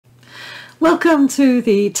Welcome to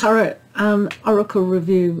the Tarot and Oracle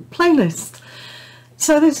Review playlist.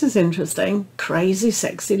 So this is interesting. Crazy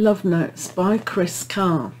Sexy Love Notes by Chris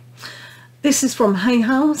Carr. This is from Hay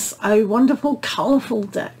House, a wonderful colourful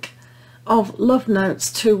deck of love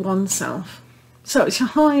notes to oneself. So it's your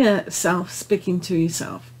higher self speaking to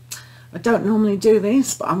yourself. I don't normally do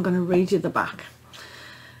this, but I'm going to read you the back.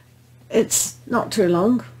 It's not too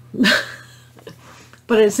long,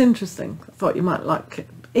 but it's interesting. I thought you might like it.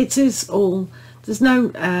 It is all, there's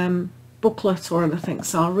no booklet or anything,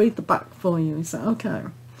 so I'll read the back for you. Is that okay?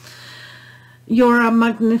 You're a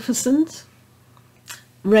magnificent,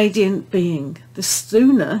 radiant being. The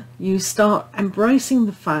sooner you start embracing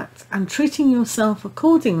the fact and treating yourself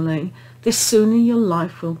accordingly, the sooner your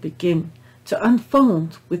life will begin to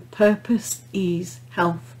unfold with purpose, ease,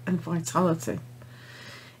 health and vitality.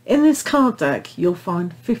 In this card deck, you'll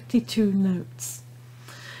find 52 notes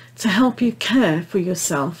to help you care for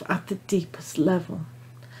yourself at the deepest level.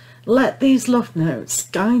 Let these love notes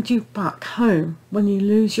guide you back home when you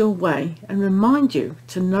lose your way and remind you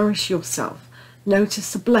to nourish yourself,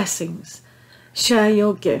 notice the blessings, share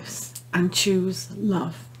your gifts and choose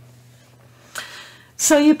love.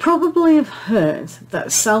 So you probably have heard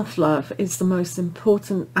that self-love is the most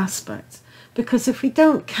important aspect, because if we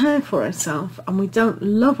don't care for ourselves and we don't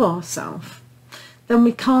love ourselves, then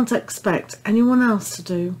we can't expect anyone else to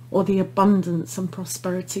do, or the abundance and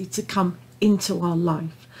prosperity to come into our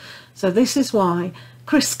life. So this is why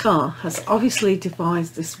Chris Carr has obviously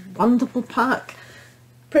devised this wonderful pack.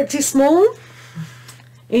 Pretty small.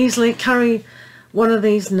 Easily carry one of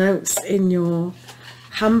these notes in your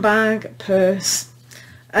handbag, purse.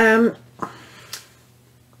 Nothing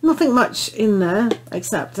much in there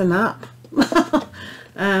except an app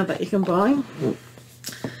that you can buy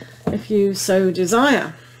if you so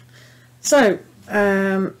desire. So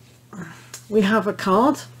we have a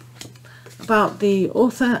card about the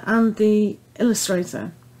author and the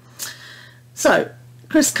illustrator. So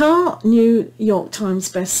Chris Carr, New York Times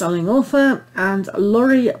best-selling author, and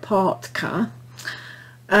Laurie Partka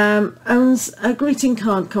owns a greeting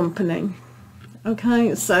card company.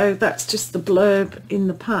 Okay, so that's just the blurb in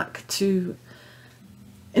the pack to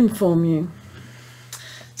inform you.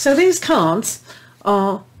 So these cards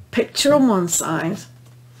are picture on one side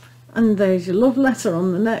and there's your love letter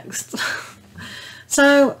on the next.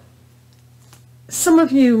 So some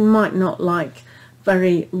of you might not like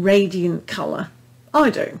very radiant colour. I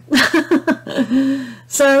do.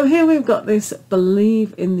 So here we've got this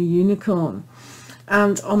believe in the unicorn,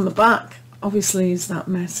 and on the back obviously is that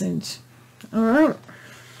message. All right,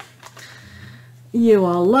 you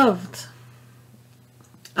are loved,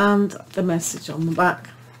 and the message on the back.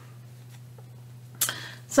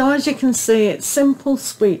 So as you can see, it's simple,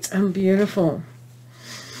 sweet and beautiful.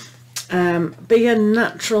 Be a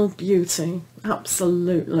natural beauty.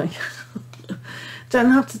 Absolutely.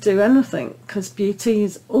 Don't have to do anything, because beauty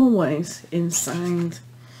is always inside.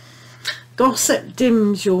 Gossip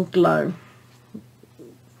dims your glow.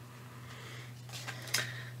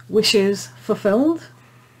 Wishes fulfilled.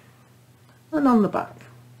 And on the back,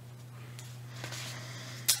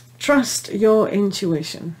 trust your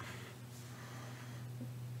intuition.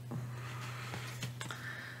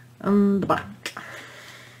 And the back,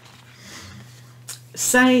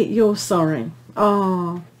 say you're sorry.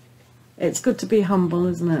 Oh, it's good to be humble,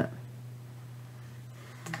 isn't it?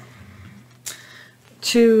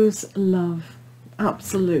 Choose love.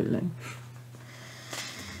 Absolutely.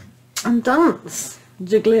 And dance.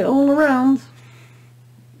 Jiggle it all around.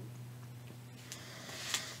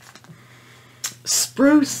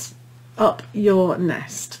 Spruce up your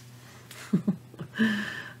nest.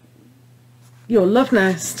 Your love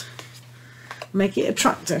nest. Make it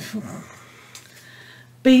attractive.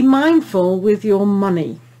 Be mindful with your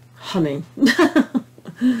money, honey.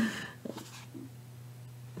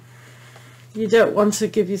 You don't want to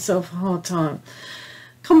give yourself a hard time.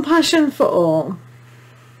 Compassion for all.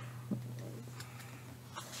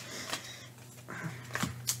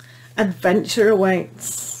 Adventure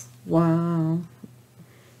awaits. Wow.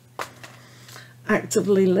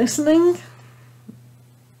 Actively listening.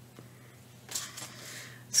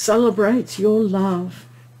 Celebrate your love.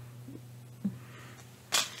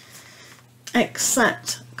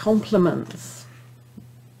 Accept compliments.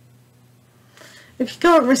 If you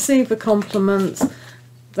can't receive a compliment,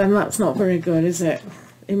 then that's not very good, is it?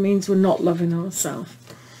 It means we're not loving ourselves.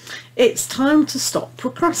 It's time to stop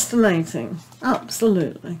procrastinating.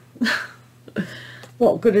 Absolutely.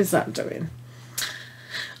 What good is that doing?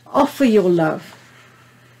 Offer your love.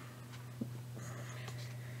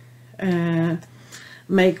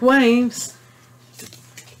 Make waves.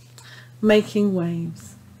 Making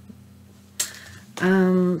waves.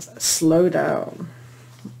 and slow down.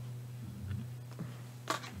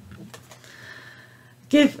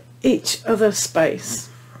 Give each other space.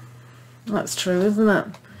 That's true, isn't it?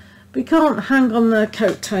 We can't hang on their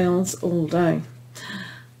coattails all day.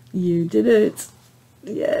 You did it.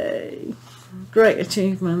 Yay. Great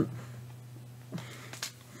achievement.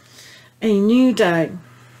 A new day.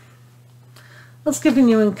 That's giving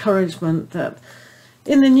you encouragement that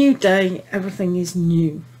in the new day, everything is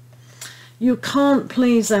new. You can't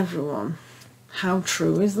please everyone. How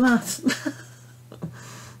true is that?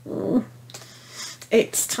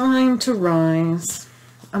 It's time to rise.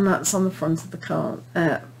 And that's on the front of the card.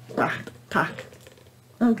 Pack.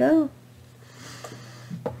 Okay.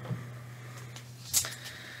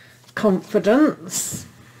 Confidence.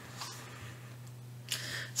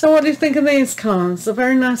 So what do you think of these cards? They're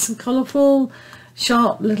very nice and colourful,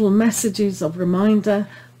 sharp little messages of reminder,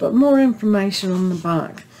 but more information on the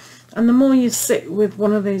back. And the more you sit with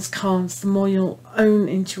one of these cards, the more your own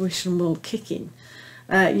intuition will kick in.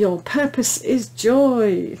 Your purpose is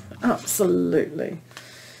joy. Absolutely.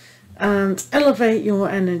 And elevate your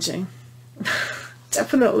energy.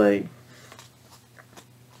 Definitely.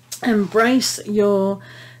 Embrace your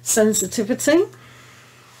sensitivity.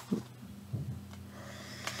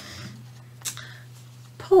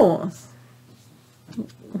 Pause.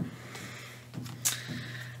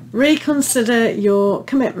 Reconsider your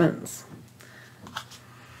commitments.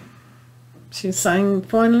 She's saying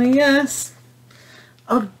finally yes.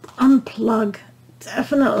 Unplug.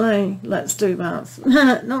 Definitely. Let's do that.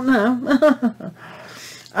 Not now.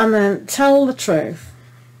 And then tell the truth.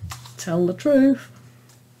 Tell the truth.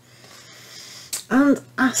 And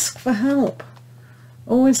ask for help.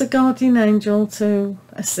 Always a guardian angel to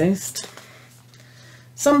assist.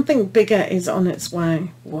 Something bigger is on its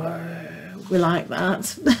way. Whoa, we like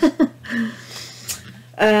that.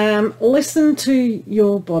 Listen to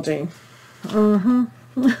your body.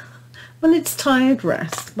 When it's tired,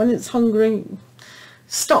 rest. When it's hungry,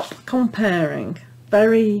 stop comparing.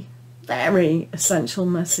 Very, very essential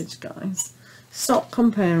message, guys. Stop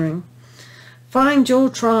comparing. Find your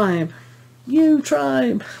tribe. You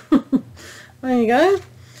tribe. There you go.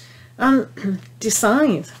 And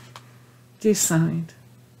decide. Decide.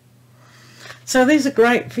 So these are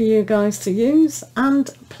great for you guys to use and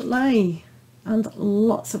play. And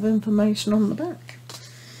lots of information on the back.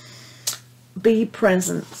 Be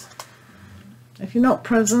present. If you're not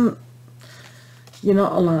present, you're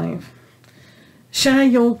not alive. Share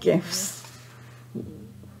your gifts.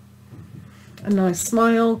 A nice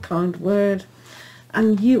smile, kind word.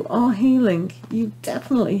 And you are healing. You're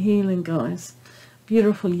definitely healing, guys.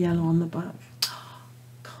 Beautiful yellow on the back. Oh,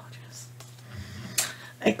 gorgeous.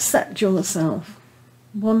 Accept yourself.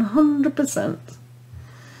 100%.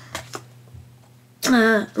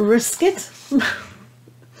 Risk it.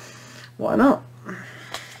 Why not?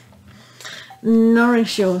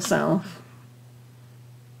 Nourish yourself.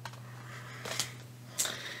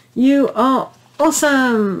 You are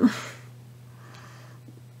awesome.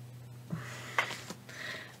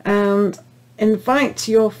 And invite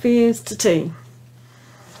your fears to tea.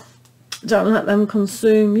 Don't let them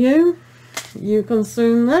consume you. You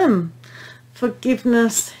consume them.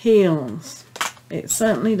 Forgiveness heals. It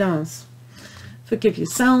certainly does. Forgive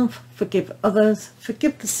yourself, forgive others,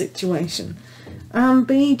 forgive the situation, and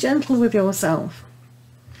be gentle with yourself.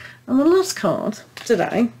 And the last card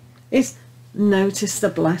today is notice the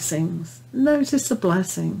blessings. Notice the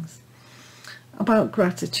blessings. About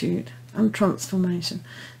gratitude and transformation.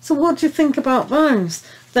 So what do you think about those?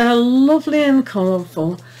 They're lovely and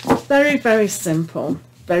colourful, very, very simple,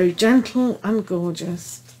 very gentle and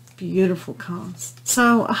gorgeous. Beautiful cards.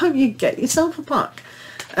 So I hope you get yourself a pack.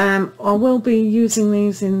 I will be using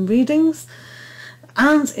these in readings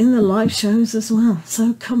and in the live shows as well,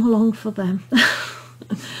 so come along for them.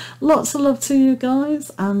 Lots of love to you guys,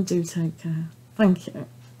 and do take care. Thank you.